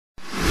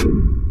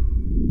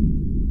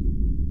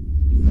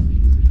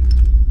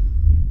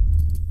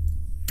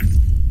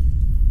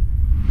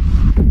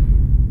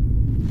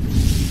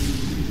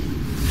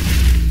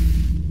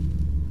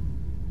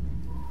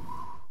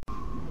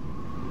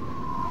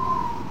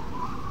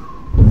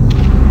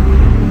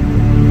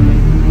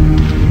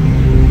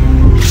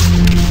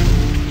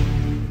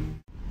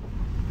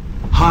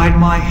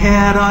my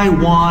head, I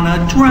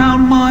wanna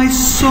drown my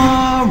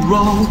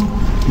sorrow.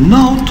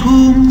 No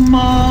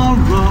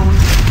tomorrow,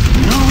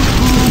 no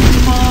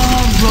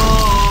tomorrow.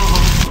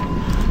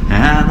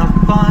 And I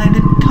find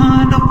it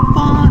kinda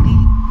funny,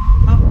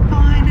 I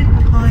find it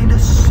kinda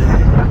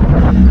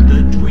sad.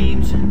 The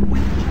dreams in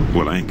which...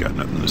 Well, I ain't got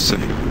nothing to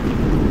say.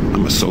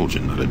 I'm a soldier,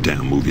 not a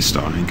damn movie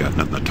star. I ain't got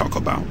nothing to talk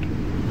about.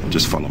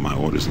 Just follow my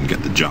orders and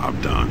get the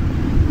job done.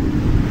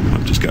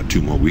 I've just got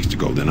 2 more weeks to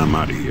go, then I'm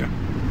out of here.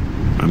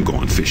 I'm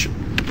going fishing.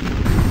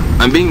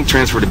 I'm being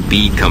transferred to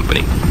B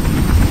Company.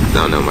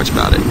 Don't know much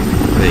about it.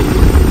 They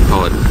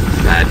call it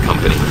bad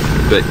company.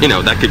 But, you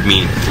know, that could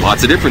mean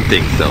lots of different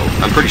things, so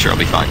I'm pretty sure I'll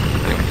be fine.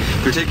 Anyway,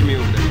 they're taking me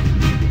over there.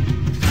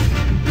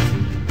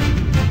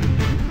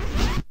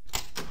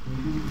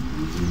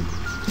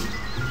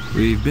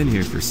 We've been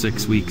here for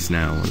 6 weeks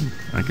now, and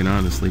I can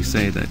honestly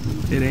say that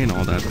it ain't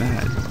all that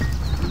bad.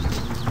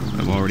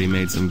 I've already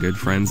made some good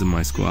friends in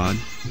my squad.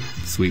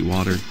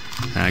 Sweetwater,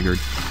 Haggard,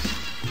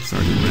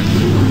 Sergeant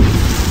Redmond.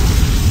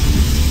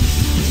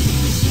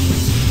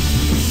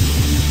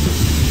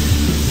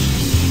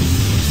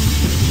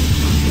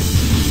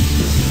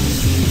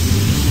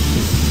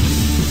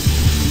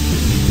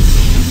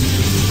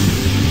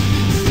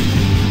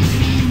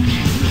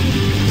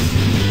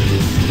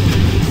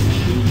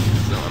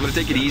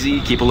 Take it easy,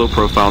 keep a low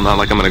profile, not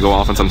like I'm gonna go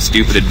off on some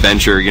stupid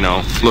adventure, you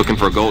know, looking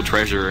for a gold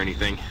treasure or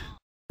anything.